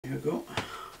go.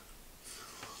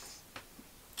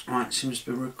 Right, seems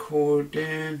to be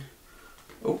recording.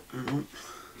 Oh, hang on.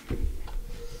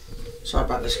 Sorry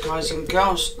about this, guys and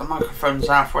girls. The microphone's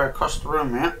halfway across the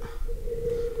room yet.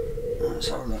 Let's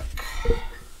have a look.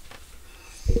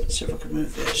 Let's see if I can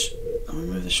move this. Can we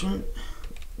move this one?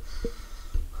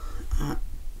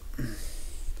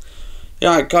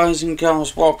 Yeah, guys and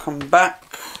girls, welcome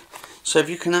back. So if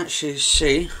you can actually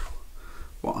see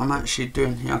what I'm actually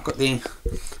doing here, I've got the,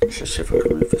 let's just see if I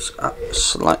can move this up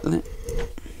slightly.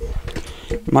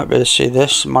 You might be able to see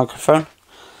this microphone.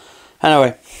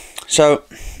 Anyway, so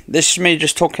this is me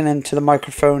just talking into the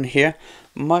microphone here.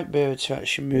 Might be able to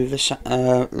actually move this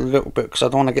a little bit because I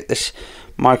don't want to get this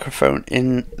microphone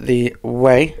in the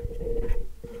way.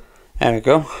 There we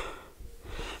go.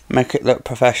 Make it look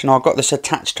professional. I've got this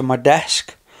attached to my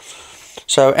desk.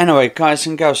 So anyway, guys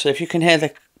and girls, so if you can hear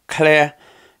the clear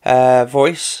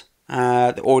voice,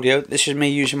 the audio, this is me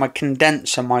using my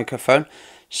condenser microphone.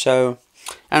 So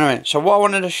anyway, so what I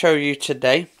wanted to show you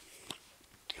today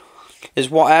is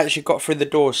what I actually got through the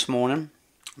door this morning.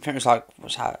 I think it was like,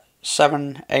 what's that,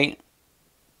 7, 8,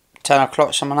 10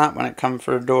 o'clock, something like that, when it came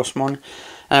through the door this morning.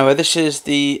 Anyway, this is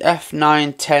the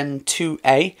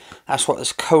F9102A. That's what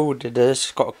it's coded as.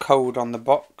 It's got a code on the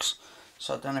box.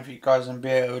 So I don't know if you guys can be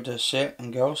able to see it,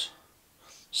 and girls.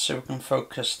 So we can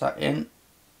focus that in.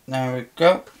 There we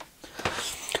go.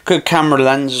 Good camera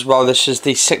lens as well. This is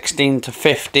the 16 to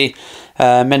 50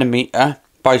 millimeter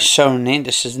by Sony.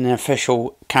 This is an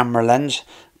official camera lens.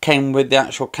 Came with the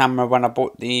actual camera when I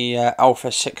bought the Alpha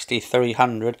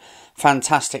A6300.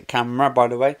 Fantastic camera, by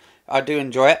the way. I do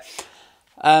enjoy it.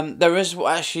 There is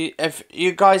actually, if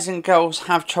you guys and girls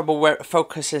have trouble where it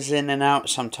focuses in and out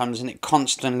sometimes, and it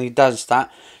constantly does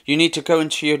that, you need to go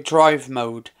into your drive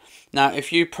mode. Now,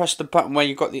 if you press the button where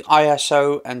you've got the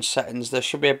ISO and settings, there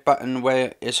should be a button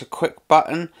where it's a quick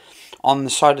button on the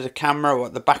side of the camera or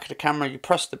at the back of the camera. You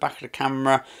press the back of the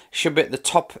camera, it should be at the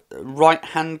top right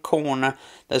hand corner.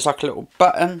 There's like a little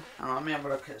button. Oh, let me have a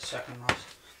look at it a second, let's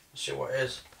see what it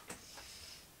is.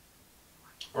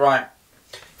 Right.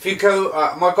 If you go,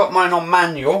 I got mine on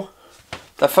manual.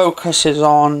 The focus is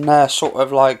on sort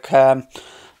of like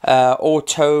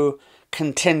auto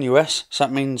continuous. So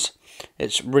that means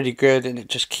it's really good and it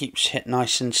just keeps it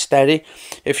nice and steady.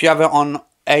 If you have it on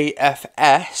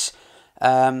AFS,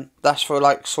 that's for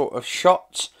like sort of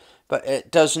shots, but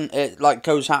it doesn't, it like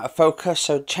goes out of focus.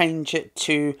 So change it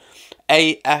to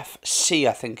AFC,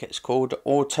 I think it's called,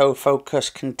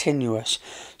 autofocus continuous.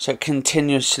 So it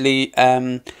continuously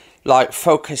like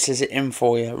focuses it in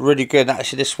for you. Really good.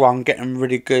 Actually, this one I'm getting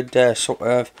really good sort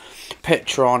of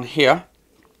picture on here.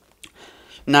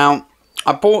 Now,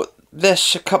 I bought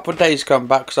this a couple of days going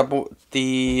back because I bought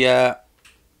the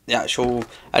actual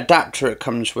adapter it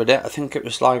comes with it. I think it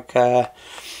was like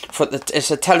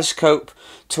it's a telescope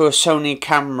to a Sony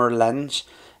camera lens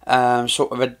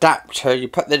sort of adapter. You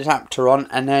put the adapter on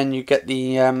and then you get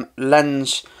the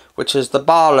lens, which is the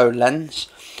Barlow Lens.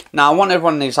 Now I wanted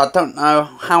one of these. I don't know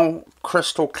how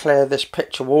crystal clear this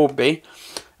picture will be,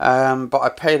 but I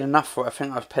paid enough for it. I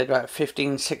think I've paid about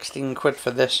 15-16 quid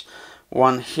for this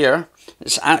one here.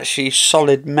 It's actually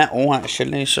solid metal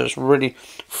actually, so it's really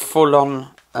full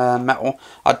on metal.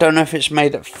 I don't know if it's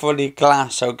made of fully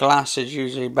glass, so glass is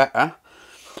usually better.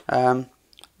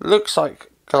 Looks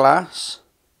like glass.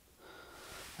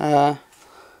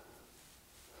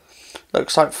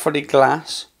 Looks like fully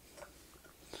glass.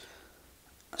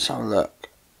 Let's have a look.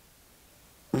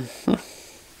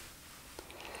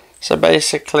 So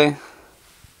basically,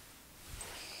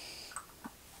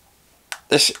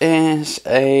 this is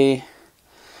a,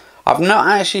 I've not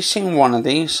actually seen one of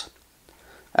these.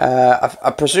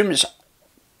 I presume it's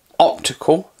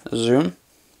optical zoom,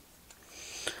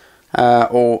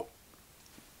 or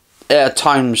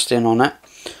times in on it,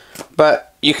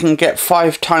 but you can get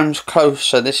 5 times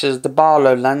closer. This is the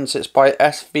Barlow Lens. It's by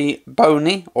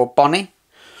SVBONY or Bonnie.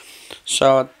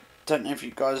 So I don't know if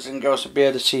you guys and girls will be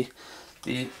able to see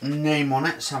the name on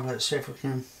it. So let's see if we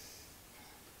can.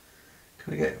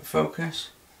 Can we get it focus?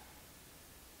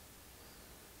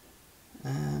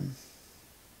 There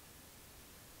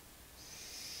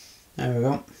we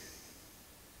go.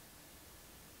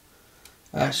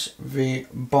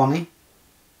 SVBONY.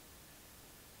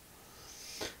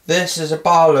 This is a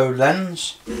Barlow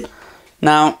lens.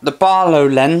 Now the Barlow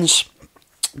lens,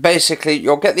 basically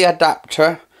you'll get the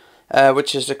adapter,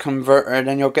 which is the converter, and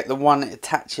then you'll get the one that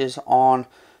attaches on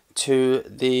to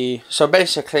the, so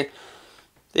basically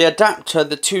the adapter,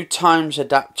 the 2 times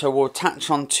adapter, will attach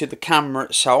onto the camera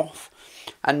itself,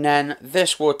 and then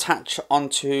this will attach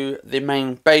onto the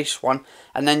main base one,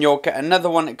 and then you'll get another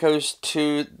one that goes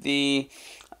to the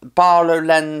Barlow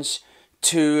lens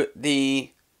to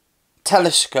the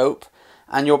telescope,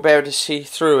 and you'll be able to see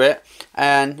through it.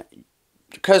 And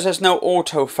because there's no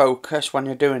autofocus when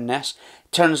you're doing this,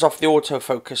 it turns off the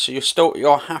autofocus, so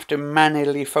you'll have to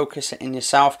manually focus it in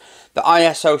yourself. The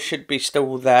ISO should be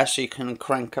still there, so you can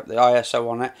crank up the ISO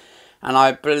on it, and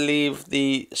I believe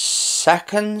the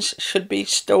seconds should be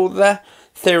still there.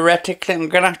 Theoretically, I'm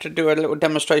going to have to do a little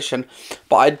demonstration,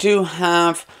 but I do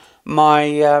have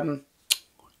my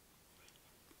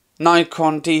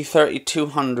Nikon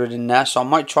D3200 in there, so I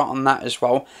might try it on that as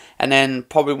well. And then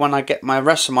probably when I get my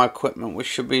rest of my equipment, which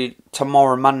should be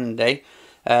tomorrow, Monday,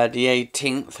 the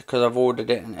 18th, because I've ordered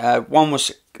it.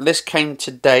 This came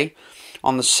today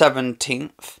on the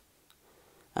 17th,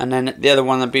 and then the other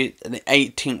one will be the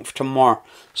 18th tomorrow,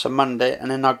 so Monday.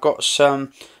 And then I've got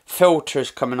some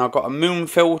filters coming. I've got a moon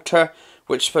filter,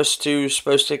 which is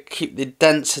supposed to keep the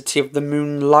density of the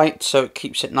moon light, so it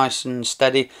keeps it nice and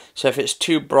steady. So if it's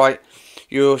too bright,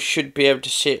 you should be able to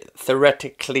see it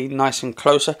theoretically nice and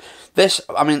closer. This,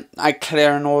 I mean, eye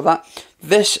clear and all that.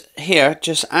 This here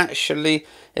just actually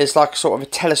is like sort of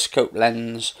a telescope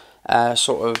lens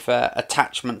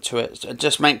attachment to it. It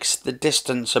just makes the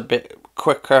distance a bit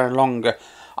quicker and longer.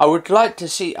 I would like to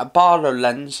see a Barlow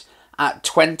lens at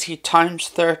 20 times,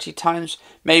 30 times,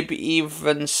 maybe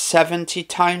even 70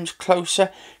 times closer.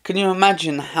 Can you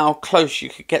imagine how close you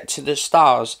could get to the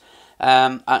stars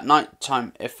at night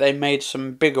time if they made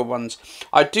some bigger ones?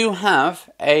 I do have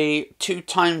a 2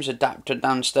 times adapter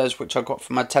downstairs, which I got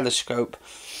from my telescope,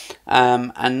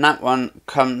 and that one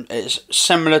is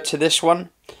similar to this one,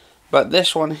 but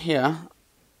this one here,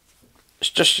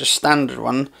 it's just a standard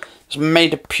one. It's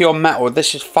made of pure metal.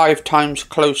 This is 5 times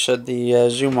closer, the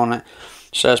zoom on it,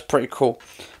 so it's pretty cool.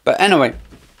 But anyway,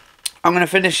 I'm going to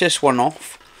finish this one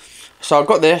off. So I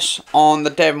got this on the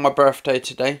day of my birthday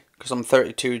today, because I'm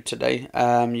 32 today,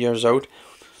 years old.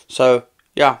 So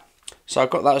yeah, so I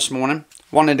got that this morning.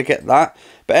 Wanted to get that.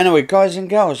 But anyway, guys and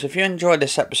girls, if you enjoyed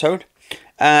this episode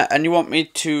and you want me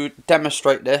to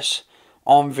demonstrate this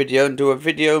on video and do a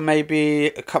video maybe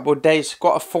a couple of days,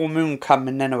 got a full moon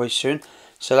coming anyway soon,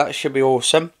 so that should be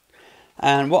awesome.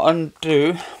 And what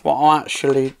I'll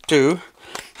actually do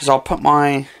is I'll put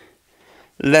my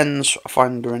lens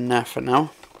finder in there for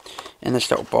now, in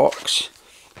this little box,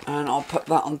 and I'll put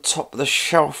that on top of the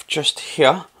shelf just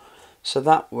here, so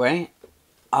that way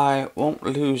I won't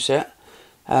lose it,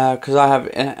 because I have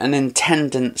an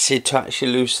tendency to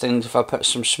actually lose things if I put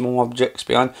some small objects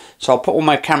behind. So I'll put all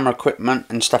my camera equipment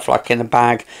and stuff like in a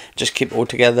bag, just keep it all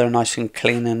together nice and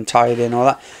clean and tidy and all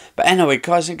that. But anyway,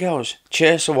 guys and girls,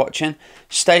 cheers for watching,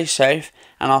 stay safe,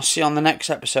 and I'll see you on the next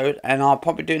episode. And I'll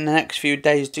probably do in the next few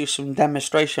days do some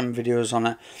demonstration videos on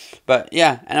it. But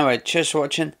yeah, anyway, cheers for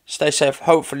watching, stay safe.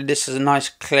 Hopefully this is a nice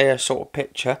clear sort of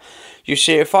picture. You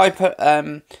see, if I put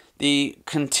the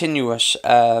continuous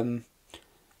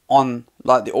on,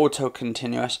 like the auto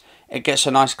continuous, it gets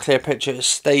a nice clear picture. It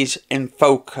stays in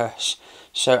focus,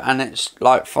 so, and it's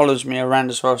like follows me around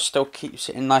as well, still keeps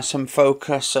it in nice and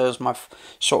focus, so as my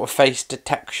sort of face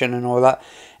detection and all that.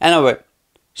 Anyway,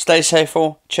 stay safe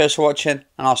all, cheers for watching,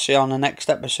 and I'll see you on the next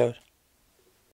episode.